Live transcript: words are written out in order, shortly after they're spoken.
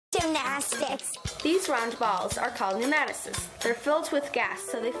Gymnastics. These round balls are called pneumatics. They're filled with gas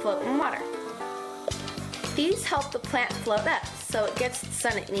so they float in water. These help the plant float up so it gets the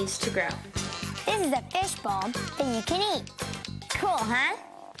sun it needs to grow. This is a fish bulb that you can eat. Cool, huh?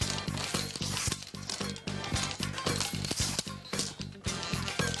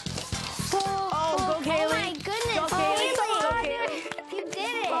 Oh, go Kaylee. Oh my goodness. Go Kaylee. You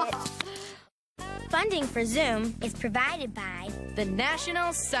did it. Funding for Zoom is provided by The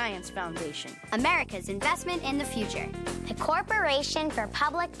National Science Foundation. America's Investment in the Future. The Corporation for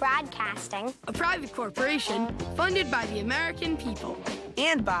Public Broadcasting. A private corporation funded by the American people.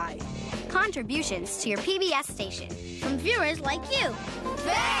 And by Contributions to your PBS station from viewers like you.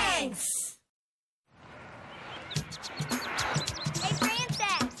 Thanks! Hey,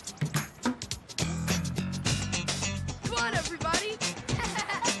 Francis! Come on, everybody.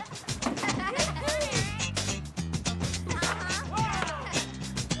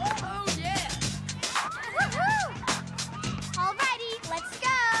 Oh, yeah. Woohoo! Alrighty, let's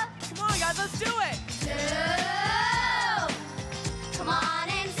go! Come on, guys, let's do it. Zoom! Come on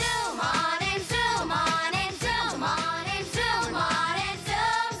and zoom on and zoom on and zoom on and zoom on and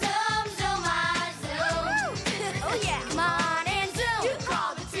zoom, zoom, zoom on, zoom. Oh yeah! Come on and zoom. You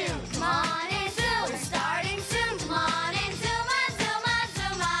call the tune. Come on and zoom. We're starting soon. Come on and zoom on, zoom on,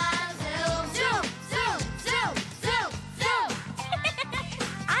 zoom on, zoom, zoom, zoom, zoom, zoom, zoom.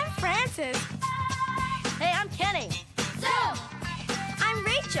 I'm Francis. Hey, I'm Kenny. Zoom. I'm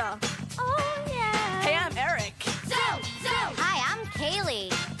Rachel. Oh yeah. Hey, I'm Eric. Zoom, zoom. Hi, I'm Kaylee.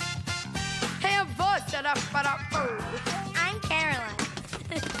 Hey, I'm Buzz. I'm Caroline.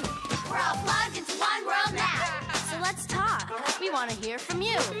 We're all plugged into one world now. So let's talk. We want to hear from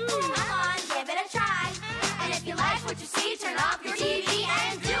you. Come on, give it a try. And if you like what you see, turn off your TV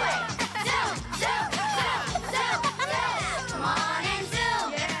and do it. Zoom, zoom, zoom, zoom, zoom. Come on and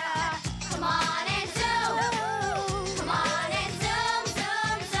zoom. Yeah. Come on and zoom. Come on and zoom,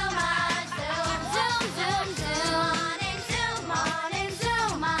 zoom, zoom on, zoom, zoom, zoom, zoom. Come on and zoom, come on and zoom,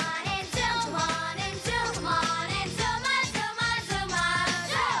 come on and zoom, come on and zoom, come on and zoom on, zoom on, zoom on,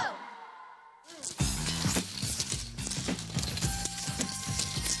 zoom.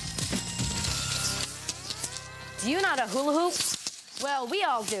 Do you know how to hula hoop? Well, we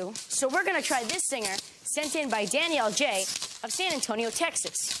all do. So we're going to try this singer, sent in by Danielle J. of San Antonio,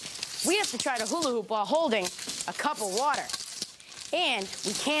 Texas. We have to try to hula hoop while holding a cup of water. And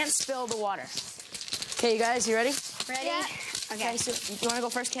we can't spill the water. Okay, you guys, you ready? Ready? Yeah. Okay, so you want to go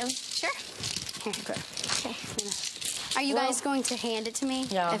first, Kaylee? Sure. Okay. Okay. Are you guys going to hand it to me?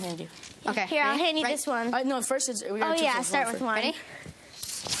 Yeah, I'll hand you. Okay. Here, I'll ready? hand you Right. this one. No, first it's... We're Oh, yeah, start with one. Ready?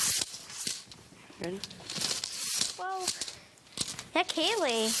 Ready? Whoa. Yeah,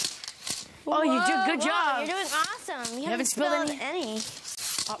 Kaylee. Oh, you did. Good Whoa, job. you're doing awesome. You haven't spilled any.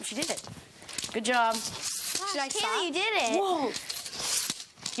 Oh, she did it. Good job. Should I Kaylee, stop? you did it. Whoa.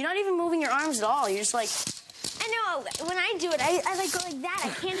 You're not even moving your arms at all. You're just like... I know. When I do it, I like go like that. I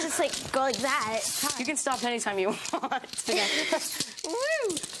can't just like go like that. It's hard. You can stop anytime you want. Okay.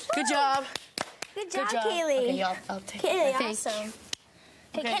 Woo. Good job. Good job, Good job. Kaylee. Okay, I'll take Kaylee, it. awesome.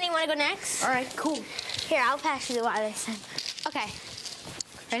 Okay, Okay. Kenny, want to go next? All right, cool. Here, I'll pass you the water this time. Okay.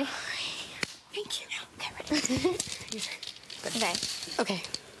 Ready? Thank you. Okay, ready. Okay. Okay.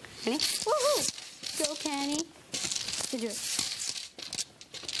 Ready? Woohoo! Go, Kenny. You do it.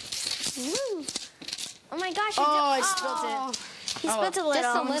 Woo! Oh my gosh! Oh, I you spilled it. He Oh, spilled a little.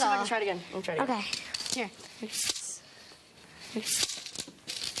 just a Let me see if I little. can try it again. Let me try it again. Okay. Here.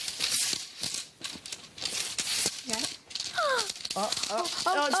 You got it?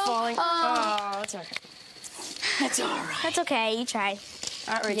 Oh, it's falling. Oh, it's okay. It's all right. That's okay. You tried.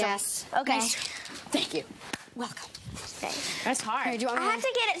 All right, Rachel. Yes. Okay. Thank you. Welcome. Okay. That's hard. Here, do you want I me have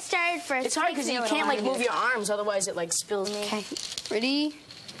to get it started first. It's hard because you can't like move your arms, otherwise it like spills. Okay. Ready?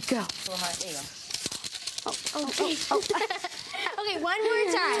 Go. It's a little hard. There you go. Okay. Okay, one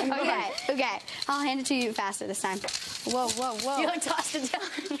more time. Okay. Okay. I'll hand it to you faster this time. Whoa, whoa, whoa. You like tossed it down.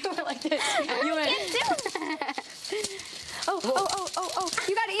 You were like this. You went. Oh.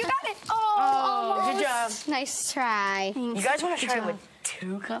 You got it. You got it. Oh, good job. Nice try. You guys want to try with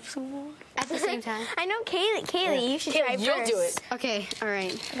 2 cups of water? At the same time. I know, Kaylee, you should try You'll first. do it. Okay. All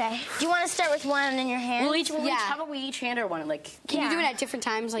right. Okay. Do you want to start with one in your hand? How about we each hand her one? Like, Can you do it at different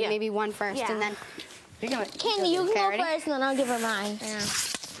times? Like Yeah. maybe one first Yeah. and then. you're gonna. Candy, you can Okay, go ready? first, and then I'll give her mine. Yeah.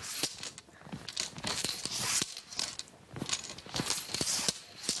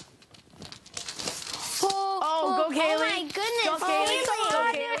 Oh, go Kaylee. Oh my goodness. Go Kaylee. Kaylee. Go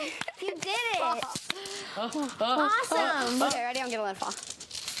Kaylee. You did it. Oh. Awesome. Okay, ready? I'm gonna let it fall.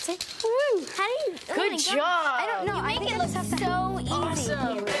 Woo, how do you? Oh Good my job. God. I don't know. You I make think it it look looks so easy.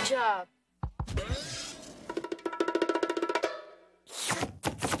 Awesome. Good job.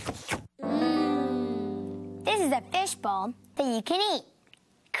 This is a fishbowl that you can eat.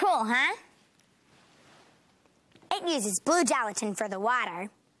 Cool, huh? It uses blue gelatin for the water,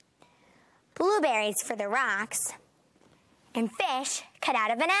 blueberries for the rocks, and fish cut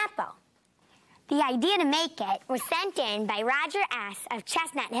out of an apple. The idea to make it was sent in by Roger S. of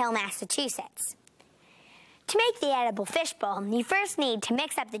Chestnut Hill, Massachusetts. To make the edible fishbowl, you first need to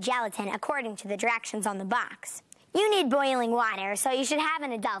mix up the gelatin according to the directions on the box. You need boiling water, so you should have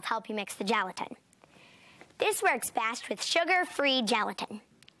an adult help you mix the gelatin. This works best with sugar-free gelatin.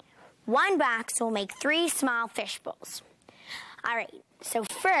 One box will make 3 small fish bowls. All right, so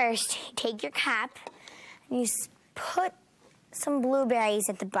first, take your cup and you put some blueberries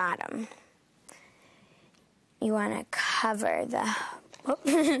at the bottom. You want to cover the...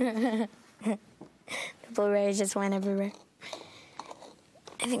 the blueberries just went everywhere.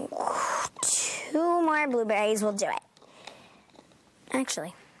 I think 2 more blueberries will do it.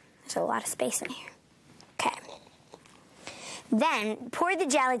 Actually, there's a lot of space in here. Okay. Then pour the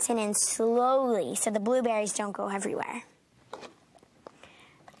gelatin in slowly so the blueberries don't go everywhere.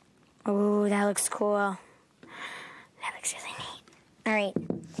 Ooh, that looks cool. That looks really neat. All right.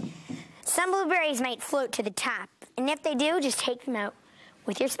 Some blueberries might float to the top, and if they do, just take them out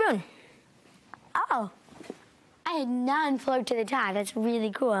with your spoon. Oh, I had none float to the top. That's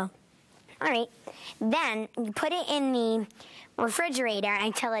really cool. All right. Then you put it in the refrigerator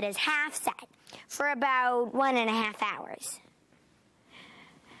until it is half set for about 1.5 hours.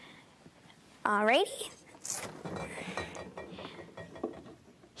 Alrighty.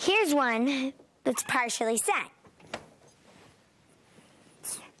 Here's one that's partially set.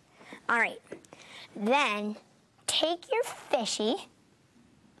 All right. Then take your fishy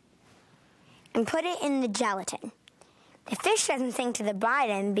and put it in the gelatin. The fish doesn't sink to the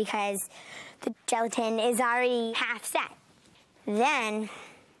bottom because the gelatin is already half set. Then,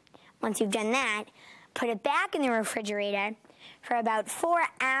 once you've done that, put it back in the refrigerator for about 4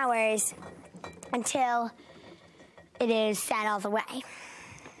 hours until it is set all the way.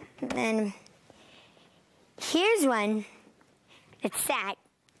 And then here's one that's set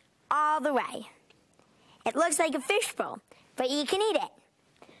all the way. It looks like a fishbowl, but you can eat it.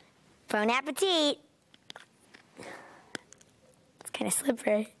 Bon appetit. It's kind of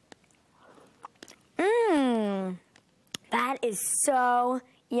slippery. Mmm. That is so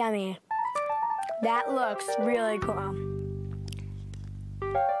yummy. That looks really cool.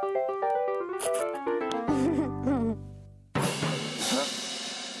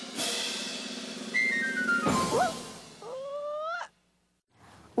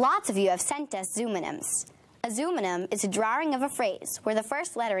 Lots of you have sent us zoomonyms. A zoomonym is a drawing of a phrase where the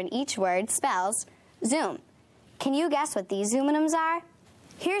first letter in each word spells zoom. Can you guess what these zoomonyms are?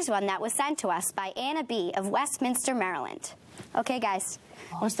 Here's one that was sent to us by Anna B. of Westminster, Maryland. Okay, guys.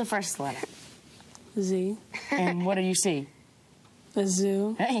 What's the first letter? Z. And what do you see? A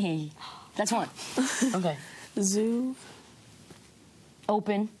zoo. Hey, that's one. Okay. Zoo.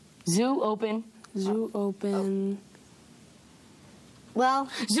 Open. Zoo open. Zoo open. Well,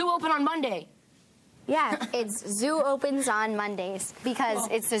 Zoo open on Monday. yeah, it's zoo opens on Mondays because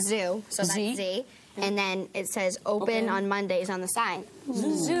it's a zoo, so that's Z. Z. And then it says open on Mondays on the sign.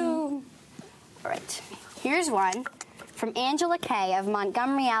 Zoo. All right. Here's one from Angela Kay of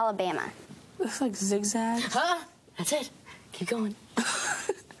Montgomery, Alabama. Looks like zigzags. Huh? That's it. Keep going.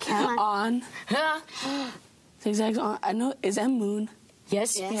 Come on. On. Huh? Zigzags on. I know. Is that moon?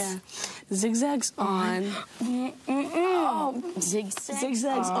 Yes. Yes. Yeah. Zigzags on. Oh, zigzag.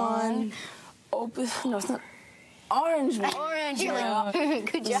 Zigzags on. Open. No, it's not. Orange moon. Orange.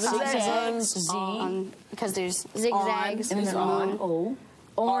 Good job. Zigzags. Z. Because there's zigzags And and then moon. on. O.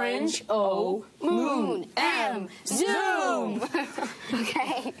 Orange. O. Moon. M. Zoom.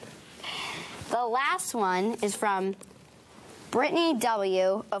 Okay. The last one is from Brittany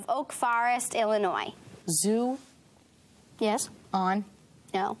W. of Oak Forest, Illinois. Zoo Yes? on.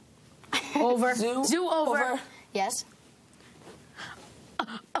 No? Over. Zoo. Zoo over. Yes?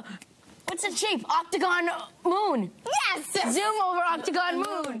 What's the shape? Octagon moon. Yes! Zoom over octagon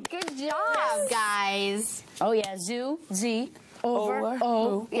moon. Good job, guys. Oh yeah, zoo, Z, over, Over.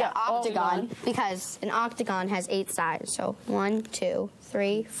 O. Yeah, octagon. Because an octagon has 8 sides. So 1, 2,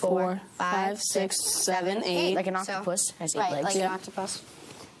 3, 4, 5, 6, 7, 8. Like an octopus has 8 right, legs. like an octopus.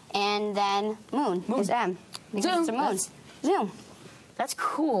 And then moon is M. Because Zoom. it's a moon. Zoom. That's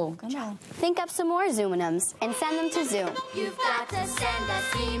cool. Good job. Think up some more zoomonyms and send them to Zoom. You've got to send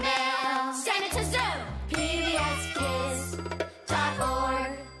us email. Send it to Zoom.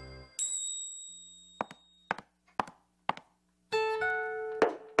 PBSKids.org.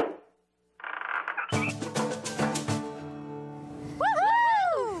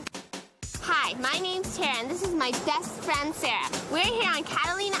 my best friend, Sarah. We're here on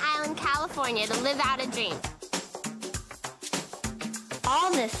Catalina Island, California to live out a dream.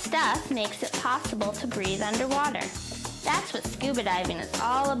 All this stuff makes it possible to breathe underwater. That's what scuba diving is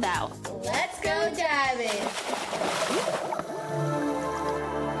all about. Let's go diving!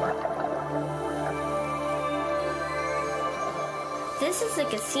 This is the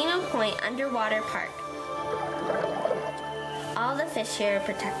Casino Point Underwater Park. All the fish here are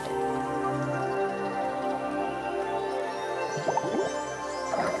protected.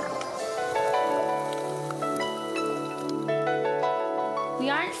 We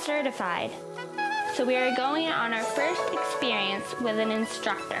aren't certified, so we are going on our first experience with an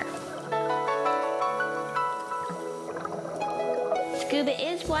instructor. Scuba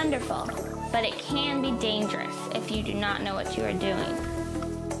is wonderful, but it can be dangerous if you do not know what you are doing.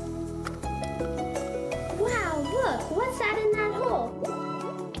 Wow, look, what's that in that hole?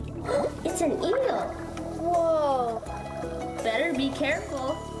 It's an eel. Whoa. Better be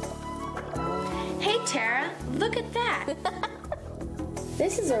careful. Hey, Tara, look at that.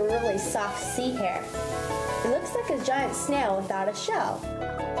 This is a really soft sea hare. It looks like a giant snail without a shell.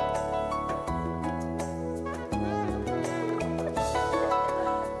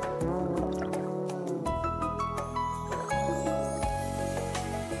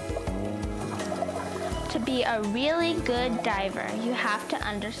 To be a really good diver, you have to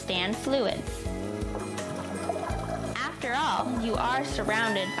understand fluids. After all, you are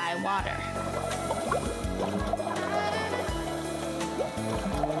surrounded by water.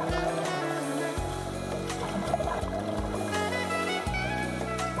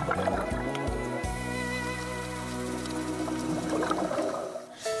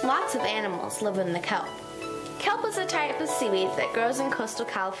 Lots of animals live in the kelp. Kelp is a type of seaweed that grows in coastal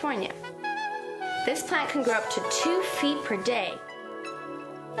California. This plant can grow up to 2 feet per day.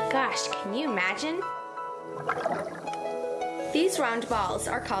 Gosh, can you imagine? These round balls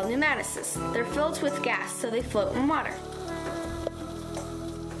are called pneumatices. They're filled with gas so they float in water.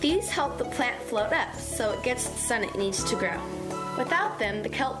 These help the plant float up so it gets the sun it needs to grow. Without them, the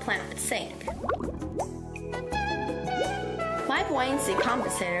kelp plant would sink. My buoyancy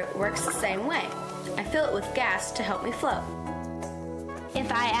compensator works the same way. I fill it with gas to help me float.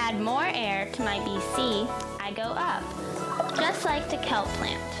 If I add more air to my BC, I go up, just like the kelp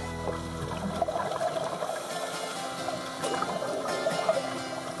plant.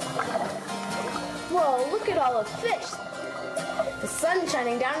 Whoa, look at all the fish! The sun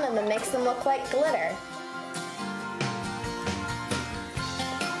shining down on them makes them look like glitter.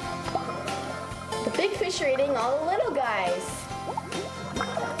 The big fish are eating all the little guys.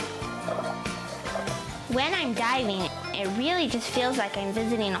 When I'm diving, it really just feels like I'm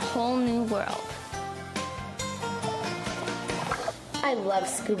visiting a whole new world. I love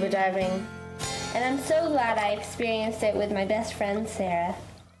scuba diving, and I'm so glad I experienced it with my best friend, Sarah.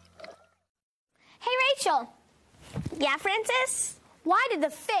 Hey, Rachel. Yeah, Francis? Why did the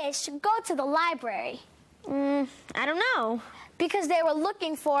fish go to the library? I don't know. Because they were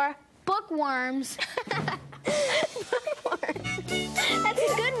looking for bookworms. That's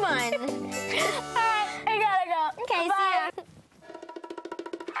a good one. All right, I gotta go. Okay, Bye. see ya.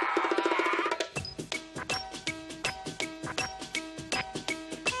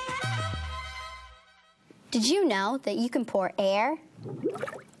 Did you know that you can pour air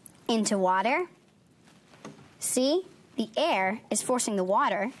into water? See, the air is forcing the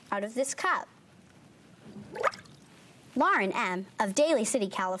water out of this cup. Lauren M. of Daly City,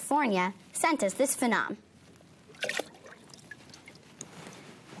 California, sent us this phenom.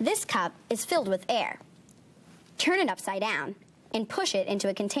 This cup is filled with air. Turn it upside down and push it into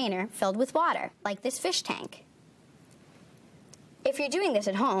a container filled with water, like this fish tank. If you're doing this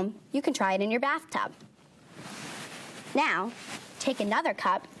at home, you can try it in your bathtub. Now, take another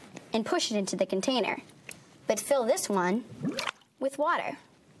cup and push it into the container, but fill this one with water.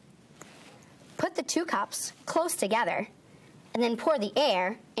 Put the 2 cups close together and then pour the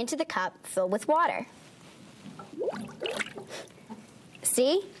air into the cup filled with water.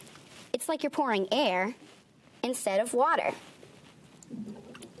 See? It's like you're pouring air instead of water.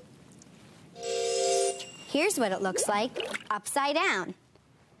 Here's what it looks like upside down.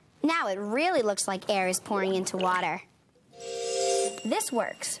 Now it really looks like air is pouring into water. This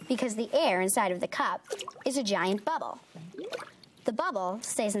works because the air inside of the cup is a giant bubble. The bubble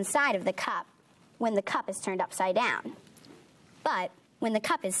stays inside of the cup when the cup is turned upside down. But when the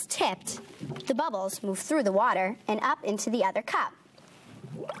cup is tipped, the bubbles move through the water and up into the other cup.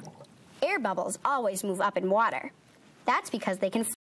 Air bubbles always move up in water. That's because they can